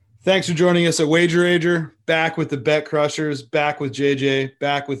Thanks for joining us at Wager Ager. Back with the Bet Crushers, back with JJ,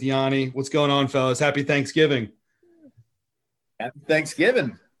 back with Yanni. What's going on, fellas? Happy Thanksgiving. Happy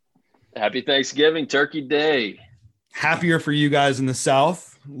Thanksgiving. Happy Thanksgiving, Turkey Day. Happier for you guys in the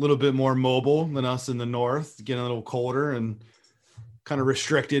South, a little bit more mobile than us in the North, getting a little colder and kind of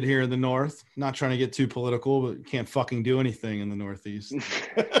restricted here in the North. Not trying to get too political, but can't fucking do anything in the Northeast.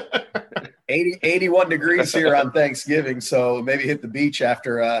 81 degrees here on Thanksgiving, so maybe hit the beach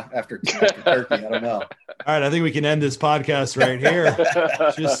after turkey. I don't know. All right, I think we can end this podcast right here.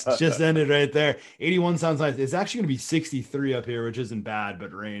 just end it right there. 81 sounds nice. It's actually going to be 63 up here, which isn't bad,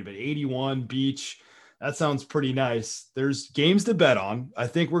 but rain. But 81 beach, that sounds pretty nice. There's games to bet on. I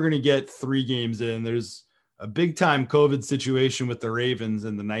think we're going to get 3 games in. There's a big time COVID situation with the Ravens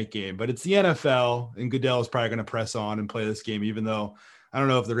in the night game, but it's the NFL, and Goodell is probably going to press on and play this game, even though I don't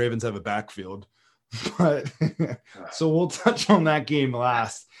know if the Ravens have a backfield, but so we'll touch on that game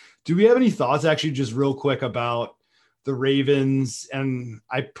last. Do we have any thoughts actually just real quick about the Ravens? And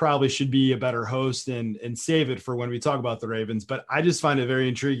I probably should be a better host and save it for when we talk about the Ravens, but I just find it very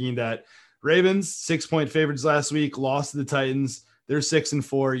intriguing that Ravens 6-point favorites last week, lost to the Titans. They're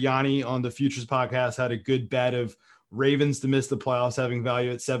 6-4. Yanni on the Futures podcast had a good bet of Ravens to miss the playoffs, having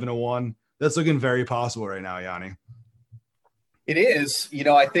value at 7-1. That's looking very possible right now, Yanni. It is.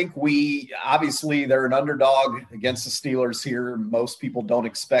 I think they're an underdog against the Steelers here. Most people don't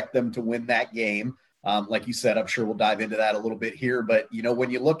expect them to win that game. Like you said, I'm sure we'll dive into that a little bit here. But,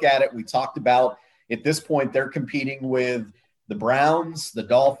 when you look at it, we talked about at this point, they're competing with the Browns, the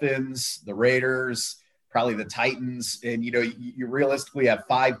Dolphins, the Raiders, probably the Titans. And, you realistically have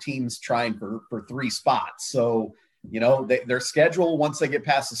 5 teams trying for 3 spots. So, their schedule, once they get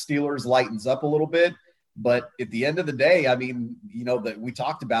past the Steelers, lightens up a little bit. But at the end of the day, I mean, that we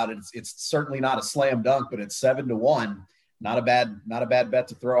talked about it. It's certainly not a slam dunk, but it's 7-1. Not a bad bet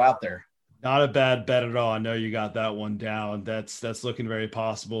to throw out there. Not a bad bet at all. I know you got that one down. That's looking very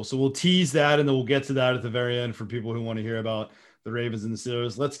possible. So we'll tease that, and then we'll get to that at the very end for people who want to hear about the Ravens and the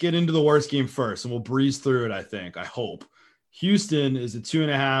Steelers. Let's get into the worst game first, and we'll breeze through it. I hope. Houston is a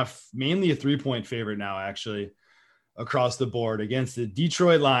 2.5, mainly a 3-point favorite now, actually, across the board against the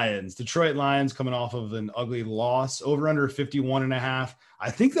Detroit Lions. Detroit Lions coming off of an ugly loss, over under 51.5.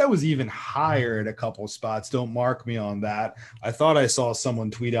 I think that was even higher at a couple of spots. Don't mark me on that. I thought I saw someone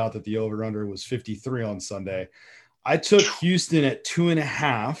tweet out that the over under was 53 on Sunday. I took Houston at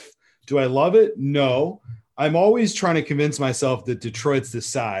 2.5. Do I love it? No. I'm always trying to convince myself that Detroit's the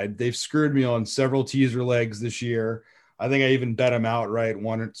side. They've screwed me on several teaser legs this year. I think I even bet them outright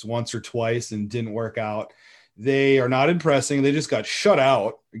once or twice and didn't work out. They are not impressing. They just got shut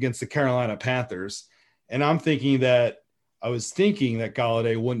out against the Carolina Panthers. And I was thinking that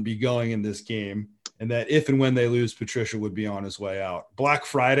Golladay wouldn't be going in this game, and that if and when they lose, Patricia would be on his way out. Black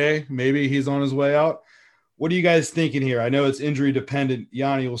Friday, maybe he's on his way out. What are you guys thinking here? I know it's injury dependent.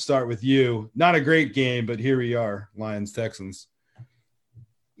 Yanni, we'll start with you. Not a great game, but here we are, Lions-Texans.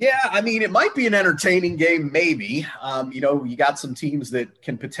 Yeah, I mean, it might be an entertaining game, maybe. You got some teams that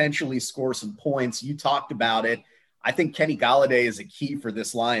can potentially score some points. You talked about it. I think Kenny Golladay is a key for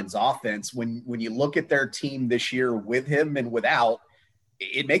this Lions offense. When you look at their team this year with him and without,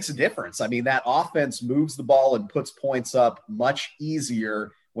 it makes a difference. I mean, that offense moves the ball and puts points up much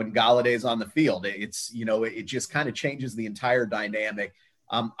easier when Golladay is on the field. It just kind of changes the entire dynamic.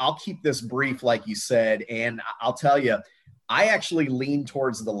 I'll keep this brief, like you said, and I'll tell you, I actually lean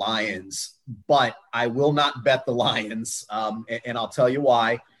towards the Lions, but I will not bet the Lions, and I'll tell you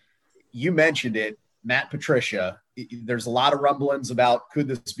why. You mentioned it, Matt Patricia. There's a lot of rumblings about, could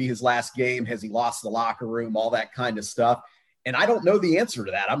this be his last game? Has he lost the locker room? All that kind of stuff. And I don't know the answer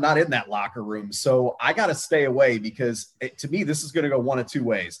to that. I'm not in that locker room. So I got to stay away because to me, this is going to go one of 2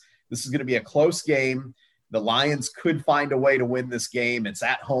 ways. This is going to be a close game. The Lions could find a way to win this game. It's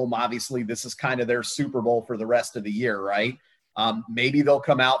at home. Obviously, this is kind of their Super Bowl for the rest of the year, right? Maybe they'll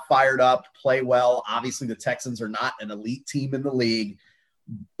come out fired up, play well. Obviously, the Texans are not an elite team in the league,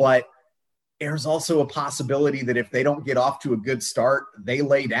 but there's also a possibility that if they don't get off to a good start, they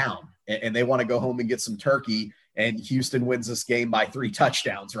lay down and they want to go home and get some turkey, and Houston wins this game by 3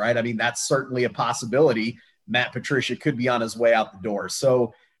 touchdowns, right? I mean, that's certainly a possibility. Matt Patricia could be on his way out the door.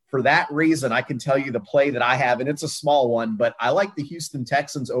 So for that reason, I can tell you the play that I have, and it's a small one, but I like the Houston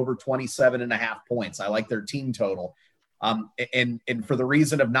Texans over 27.5 points. I like their team total. And for the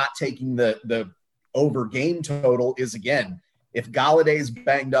reason of not taking the over game total is, again, if Galladay's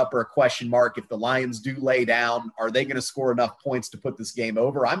banged up or a question mark, if the Lions do lay down, are they going to score enough points to put this game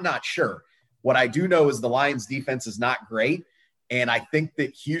over? I'm not sure. What I do know is the Lions defense is not great. And I think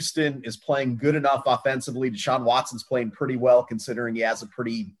that Houston is playing good enough offensively. Deshaun Watson's playing pretty well considering he has a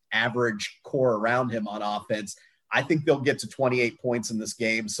pretty average core around him on offense. I think they'll get to 28 points in this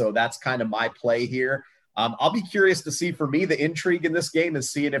game. So that's kind of my play here. I'll be curious to see. For me, the intrigue in this game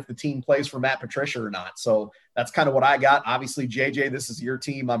is seeing if the team plays for Matt Patricia or not. So that's kind of what I got. Obviously, JJ, this is your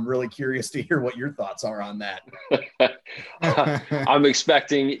team. I'm really curious to hear what your thoughts are on that. I'm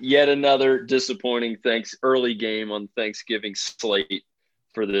expecting yet another disappointing early game on Thanksgiving slate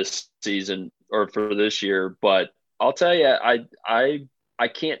for this season or for this year. But I'll tell you, I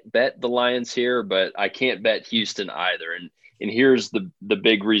can't bet the Lions here, but I can't bet Houston either. And here's the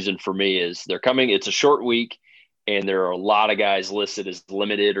big reason for me is they're coming. It's a short week, and there are a lot of guys listed as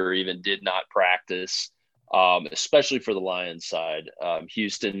limited or even did not practice, especially for the Lions side.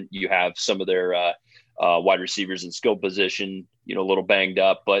 Houston, you have some of their wide receivers in skill position, a little banged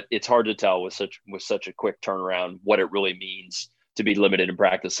up, but it's hard to tell with such a quick turnaround what it really means to be limited in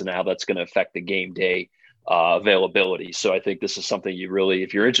practice and how that's going to affect the game day availability. So I think this is something you really,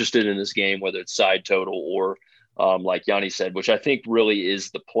 if you're interested in this game, whether it's side total or like Yanni said, which I think really is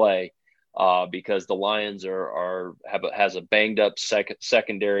the play, because the Lions has a banged up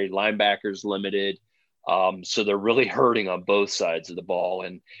secondary, linebackers limited, so they're really hurting on both sides of the ball,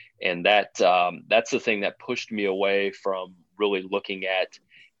 and that's the thing that pushed me away from really looking at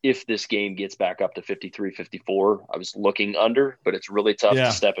if this game gets back up to 53-54. I was looking under, but it's really tough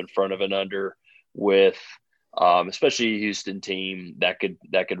to step in front of an under with especially a Houston team that could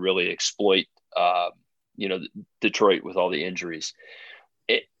really exploit Detroit with all the injuries.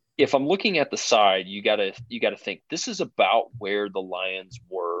 If I'm looking at the side, you gotta think this is about where the Lions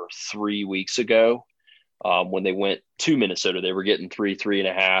were 3 weeks ago when they went to Minnesota. They were getting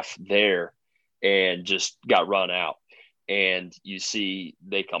 3.5 there and just got run out. And you see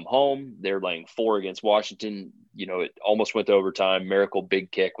they come home, they're laying 4 against Washington. It almost went to overtime, miracle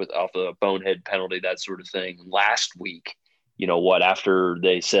big kick off a bonehead penalty, that sort of thing. Last week, after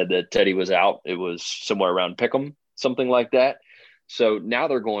they said that Teddy was out, it was somewhere around Pick'em, something like that. So now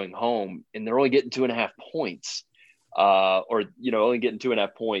they're going home and they're only getting 2.5 points, only getting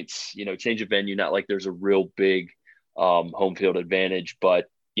 2.5 points, change of venue. Not like there's a real big home field advantage, but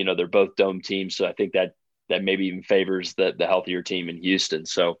they're both dome teams. So I think that maybe even favors the healthier team in Houston.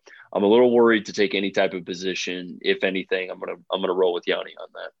 So I'm a little worried to take any type of position. If anything, I'm going to roll with Yanni on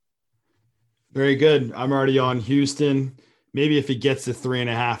that. Very good. I'm already on Houston. Maybe if it gets to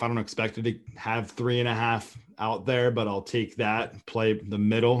 3.5, I don't expect it to have 3.5 out there, but I'll take that, play the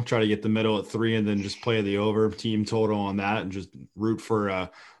middle, try to get the middle at 3, and then just play the over team total on that and just root for a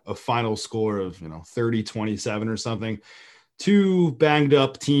final score of, 30-27 or something. 2 banged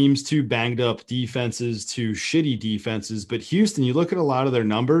up teams, 2 banged up defenses, 2 shitty defenses. But Houston, you look at a lot of their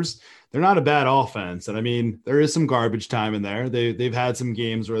numbers, they're not a bad offense. And I mean, there is some garbage time in there. They've had some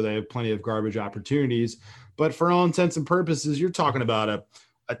games where they have plenty of garbage opportunities. But for all intents and purposes, you're talking about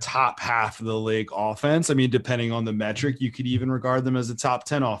a top half of the league offense. I mean, depending on the metric, you could even regard them as a top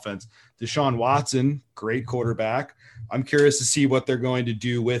 10 offense. Deshaun Watson, great quarterback. I'm curious to see what they're going to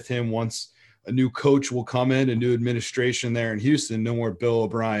do with him once a new coach will come in, a new administration there in Houston. No more Bill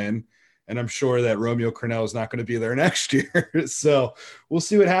O'Brien. And I'm sure that Romeo Crennel is not going to be there next year. So we'll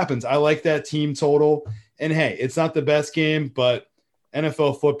see what happens. I like that team total. And hey, it's not the best game, but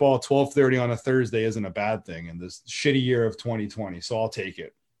NFL football, 12:30 on a Thursday isn't a bad thing in this shitty year of 2020. So I'll take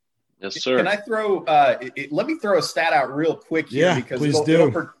it. Yes, sir. Can I throw let me throw a stat out real quick here, because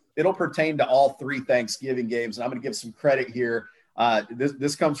it'll pertain to all 3 Thanksgiving games. And I'm going to give some credit here.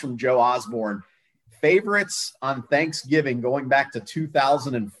 This comes from Joe Osborne. Favorites on Thanksgiving going back to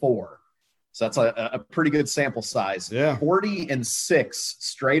 2004. So that's a pretty good sample size. Yeah. 40-6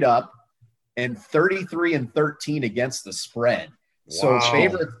 straight up and 33-13 against the spread. Wow.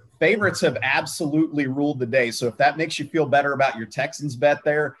 So favorites have absolutely ruled the day. So if that makes you feel better about your Texans bet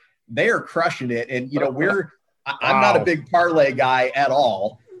there, they are crushing it. And, I'm not a big parlay guy at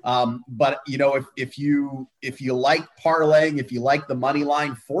all. But if you like parlaying, if you like the money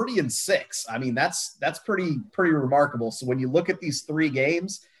line, 40-6, I mean, that's pretty remarkable. So when you look at these 3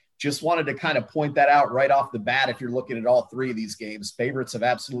 games, just wanted to kind of point that out right off the bat. If you're looking at all 3 of these games, favorites have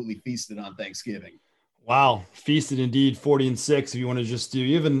absolutely feasted on Thanksgiving. Wow. Feasted indeed. 40-6. If you want to just do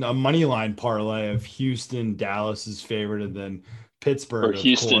even a money line parlay of Houston, Dallas is favored, and then Pittsburgh. Or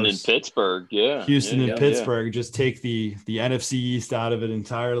Houston and Pittsburgh. Yeah. Houston and Pittsburgh. Yeah. Just take the NFC East out of it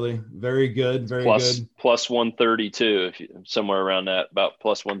entirely. Very good. Very good. Plus 132, somewhere around that, about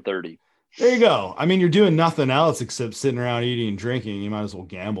plus 130. There you go. I mean, you're doing nothing else except sitting around eating and drinking. You might as well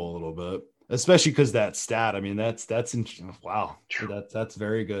gamble a little bit. especially because that stat. I mean, wow. That's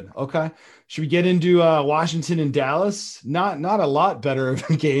very good. Okay, should we get into Washington and Dallas? Not a lot better of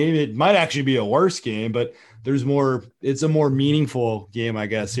a game. It might actually be a worse game, but there's more. It's a more meaningful game, I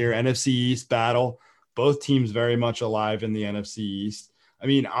guess. Here, NFC East battle. Both teams very much alive in the NFC East. I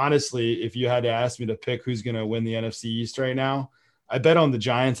mean, honestly, if you had to ask me to pick who's going to win the NFC East right now, I bet on the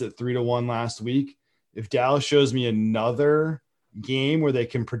Giants at 3-1 last week. If Dallas shows me another game where they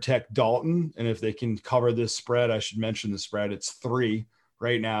can protect Dalton, and if they can cover this spread, I should mention the spread. It's 3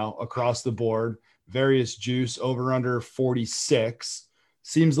 right now across the board. Various juice over under 46.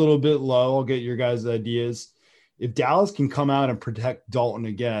 Seems a little bit low. I'll get your guys' ideas. If Dallas can come out and protect Dalton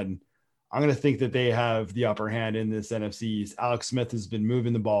again, I'm going to think that they have the upper hand in this NFC East. Alex Smith has been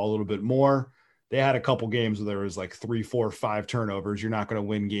moving the ball a little bit more. They had a couple games where there was like 3, 4, 5 turnovers. You're not going to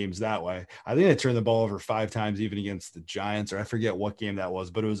win games that way. I think they turned the ball over 5 times, even against the Giants, or I forget what game that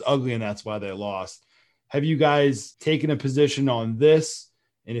was, but it was ugly, and that's why they lost. Have you guys taken a position on this?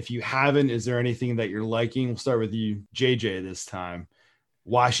 And if you haven't, is there anything that you're liking? We'll start with you, JJ, this time.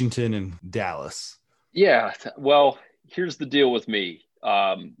 Washington and Dallas. Yeah. Well, here's the deal with me.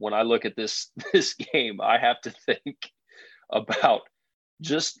 When I look at this game, I have to think about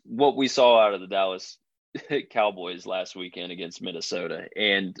just what we saw out of the Dallas Cowboys last weekend against Minnesota.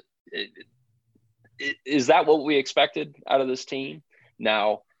 And is that what we expected out of this team?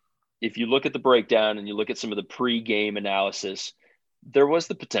 Now, if you look at the breakdown and you look at some of the pre-game analysis, there was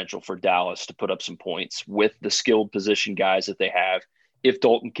the potential for Dallas to put up some points with the skilled position guys that they have. If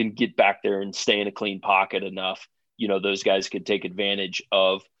Dalton can get back there and stay in a clean pocket enough, those guys could take advantage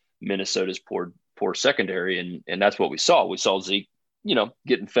of Minnesota's poor secondary. And that's what we saw. We saw Zeke,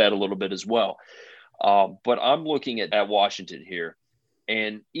 getting fed a little bit as well. But I'm looking at Washington here.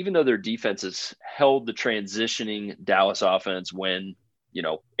 And even though their defense has held the transitioning Dallas offense when,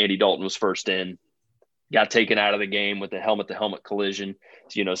 Andy Dalton was first in, got taken out of the game with the helmet-to-helmet collision,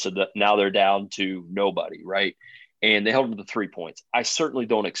 so that now they're down to nobody, right? And they held them to 3 points. I certainly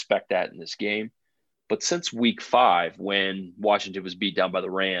don't expect that in this game. But since week 5, when Washington was beat down by the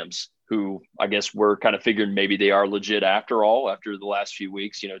Rams, who I guess we're kind of figuring maybe they are legit after the last few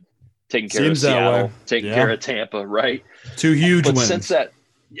weeks, taking care of Seattle, taking care of Tampa, right? 2 huge wins. Since that,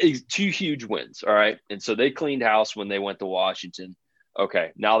 2 huge wins, all right? And so they cleaned house when they went to Washington.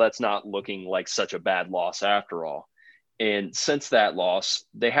 Okay, now that's not looking like such a bad loss after all. And since that loss,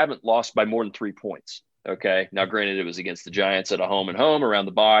 they haven't lost by more than 3 points, okay? Now, granted, it was against the Giants at a home and home around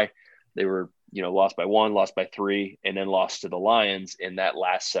the bye. They were lost by 1, lost by 3, and then lost to the Lions in that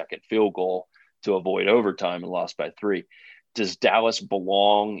last second field goal to avoid overtime and lost by 3. Does Dallas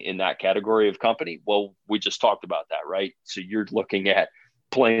belong in that category of company? Well, we just talked about that, right? So you're looking at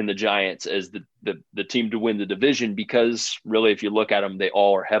playing the Giants as the team to win the division, because really, if you look at them, they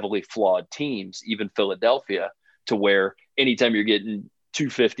all are heavily flawed teams, even Philadelphia, to where anytime you're getting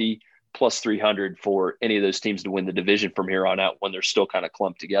 250 plus 300 for any of those teams to win the division from here on out, when they're still kind of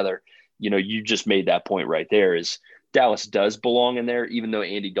clumped together, you just made that point right there. Is Dallas does belong in there, even though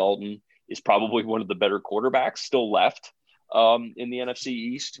Andy Dalton is probably one of the better quarterbacks still left in the NFC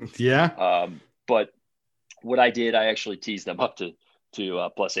East. Yeah. But what I did, I actually teased them up to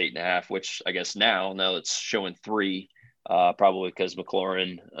plus 8.5, which I guess now it's showing 3, probably because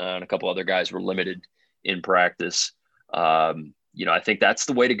McLaurin and a couple other guys were limited in practice. I think that's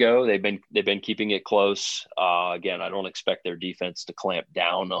the way to go. They've been keeping it close. Again, I don't expect their defense to clamp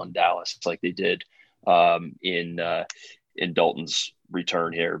down on Dallas like they did in Dalton's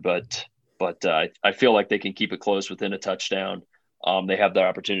return here. But I feel like they can keep it close within a touchdown. They have their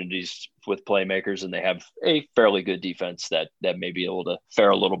opportunities with playmakers, and they have a fairly good defense that may be able to fare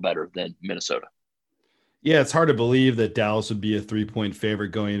a little better than Minnesota. Yeah, it's hard to believe that Dallas would be a 3-point favorite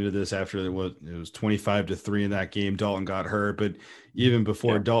going into this after it was 25-3 in that game. Dalton got hurt, but even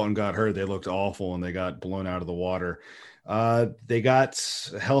before Dalton got hurt, they looked awful and they got blown out of the water. They got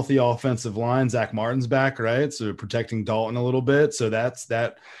a healthy offensive line. Zach Martin's back, right? So protecting Dalton a little bit. So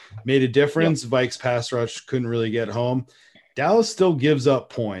that made a difference. Yep. Vikes pass rush couldn't really get home. Dallas still gives up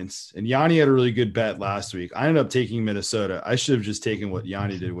points, and Yanni had a really good bet last week. I ended up taking Minnesota. I should have just taken what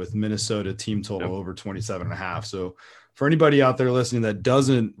Yanni did with Minnesota team total over 27.5. So for anybody out there listening that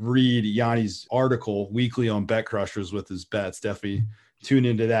doesn't read Yanni's article weekly on Bet Crushers with his bets, definitely tune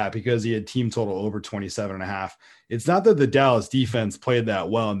into that, because he had team total over 27.5. It's not that the Dallas defense played that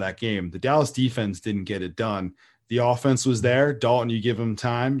well in that game. The Dallas defense didn't get it done. The offense was there. Dalton, you give him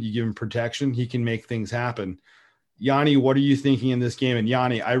time, you give him protection, he can make things happen. Yanni, what are you thinking in this game? And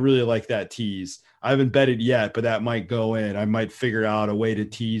Yanni, I really like that tease. I haven't bet it yet, but that might go in. I might figure out a way to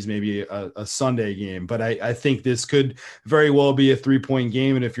tease maybe a Sunday game. But I think this could very well be a 3-point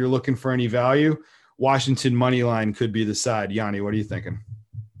game. And if you're looking for any value, Washington money line could be the side. Yanni, what are you thinking?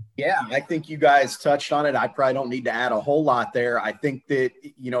 Yeah, I think you guys touched on it. I probably don't need to add a whole lot there. I think that,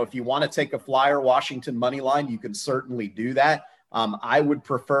 if you want to take a flyer Washington money line, you can certainly do that. I would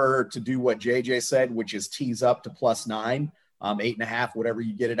prefer to do what JJ said, which is tease up to +9, 8.5, whatever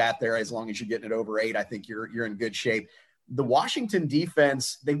you get it at there. As long as you're getting it over 8, I think you're in good shape. The Washington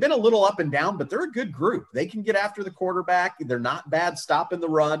defense, they've been a little up and down, but they're a good group. They can get after the quarterback. They're not bad stopping the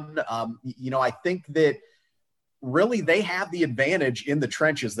run. I think that really they have the advantage in the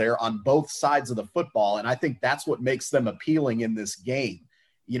trenches there on both sides of the football. And I think that's what makes them appealing in this game.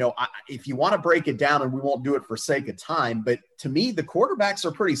 If you want to break it down, and we won't do it for sake of time, but to me, the quarterbacks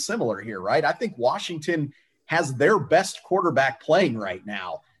are pretty similar here, right? I think Washington has their best quarterback playing right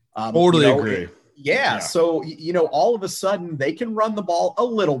now. Totally agree. Yeah. So, all of a sudden they can run the ball a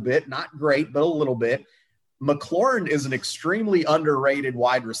little bit, not great, but a little bit. McLaurin is an extremely underrated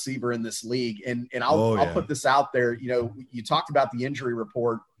wide receiver in this league. And I'll put this out there. You talked about the injury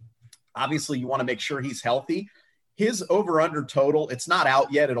report. Obviously you want to make sure he's healthy. His over-under total, it's not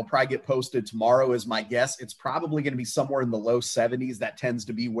out yet. It'll probably get posted tomorrow is my guess. It's probably going to be somewhere in the low 70s. That tends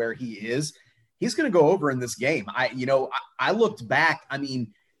to be where he is. He's going to go over in this game. I looked back. I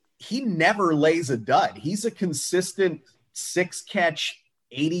mean, he never lays a dud. He's a consistent 6-catch,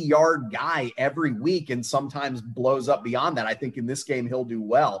 80-yard guy every week, and sometimes blows up beyond that. I think in this game he'll do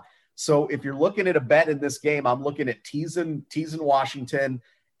well. So if you're looking at a bet in this game, I'm looking at teasing Washington,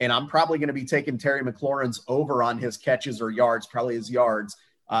 and I'm probably going to be taking Terry McLaurin's over on his catches or yards, probably his yards,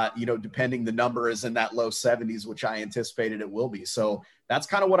 depending the number is in that low 70s, which I anticipated it will be. So that's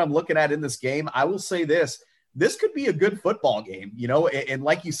kind of what I'm looking at in this game. I will say this could be a good football game, and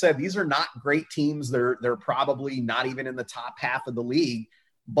like you said, these are not great teams. They're probably not even in the top half of the league,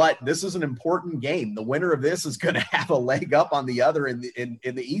 but this is an important game. The winner of this is going to have a leg up on the other in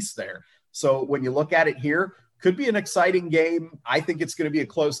the East there. So when you look at it here, could be an exciting game. I think it's going to be a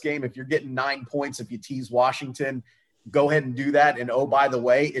close game. If you're getting 9 points, if you tease Washington, go ahead and do that. And oh, by the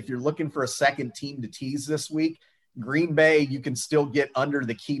way, if you're looking for a second team to tease this week, Green Bay, you can still get under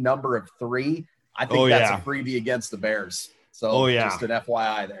the key number of 3. I think that's a freebie against the Bears. So just an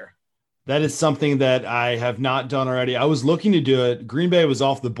FYI there. That is something that I have not done already. I was looking to do it. Green Bay was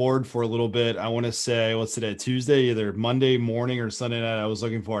off the board for a little bit. I want to say, what's today? Tuesday, either Monday morning or Sunday night. I was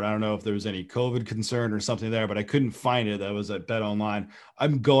looking for it. I don't know if there was any COVID concern or something there, but I couldn't find it. That was at Bet Online.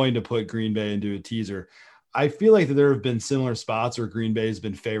 I'm going to put Green Bay and do a teaser. I feel like that there have been similar spots where Green Bay has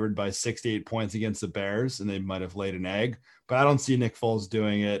been favored by 6 to 8 points against the Bears, and they might have laid an egg, but I don't see Nick Foles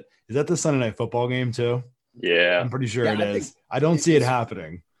doing it. Is that the Sunday Night Football game too? Yeah. I'm pretty sure it is. I don't see it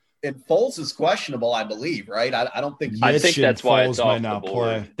happening. And Foles is questionable, I believe, right? I don't think. I think that's why Foles might not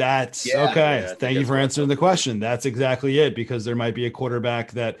play. That's okay. Yeah, Thank you for answering the question. That's exactly it, because there might be a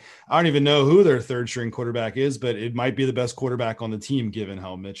quarterback that I don't even know who their third string quarterback is, but it might be the best quarterback on the team, given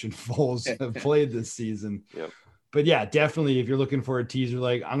how Mitch and Foles have played this season. Yep. But yeah, definitely, if you're looking for a teaser,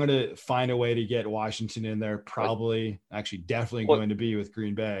 like I'm going to find a way to get Washington in there. Definitely going to be with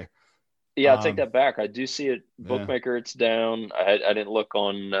Green Bay. Yeah, I'll take that back. I do see it. Bookmaker, it's down. I didn't look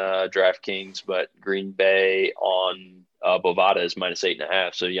on DraftKings, but Green Bay on Bovada is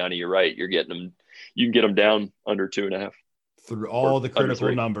 -8.5. So Yanni, you're right. You're getting them. You can get them down under 2.5 through all the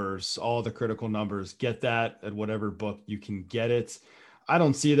critical numbers. Get that at whatever book you can get it. I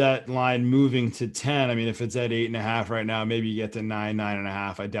don't see that line moving to 10. I mean, if it's at 8.5 right now, maybe you get to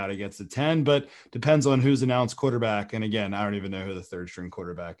 9.5. I doubt it gets to 10, but depends on who's announced quarterback. And again, I don't even know who the third string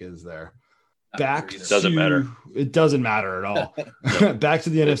quarterback is there. Doesn't matter. It doesn't matter at all. Back to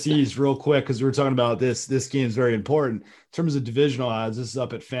the NFCs real quick, because we were talking about this. This game is very important in terms of divisional odds. This is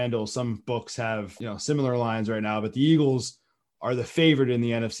up at FanDuel. Some books have similar lines right now, but the Eagles are the favorite in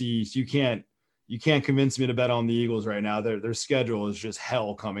the NFC East. You can't convince me to bet on the Eagles right now. Their schedule is just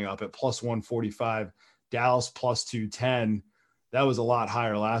hell coming up at +145, Dallas +210. That was a lot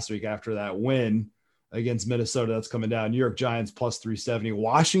higher last week after that win against Minnesota. That's coming down. New York Giants +370,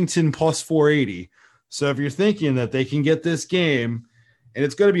 Washington +480. So if you're thinking that they can get this game, and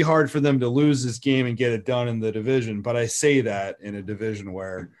it's going to be hard for them to lose this game and get it done in the division, but I say that in a division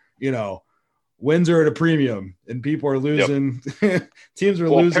where, wins are at a premium and people are losing. Yep. Teams are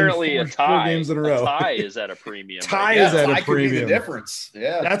losing apparently four games in a row. A tie is at a premium. Tie is at a premium. Could be the difference.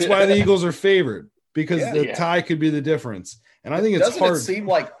 Yeah. That's why the Eagles are favored, because the tie could be the difference. And I think it's hard.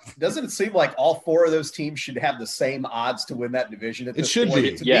 Doesn't it seem like all 4 of those teams should have the same odds to win that division at this point? It should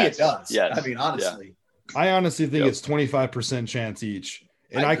be. To me, it does. Yes. I mean, honestly. I honestly think it's 25% chance each.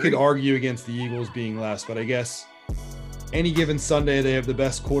 And I could argue against the Eagles being less, but I guess any given Sunday they have the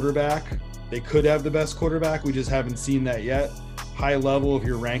best quarterback. They could have the best quarterback. We just haven't seen that yet. High level, if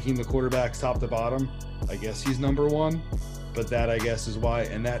you're ranking the quarterbacks top to bottom, I guess he's number one. But that, I guess, is why.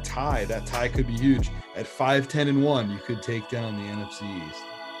 And that tie could be huge. At 5-10-1, you could take down the NFC East.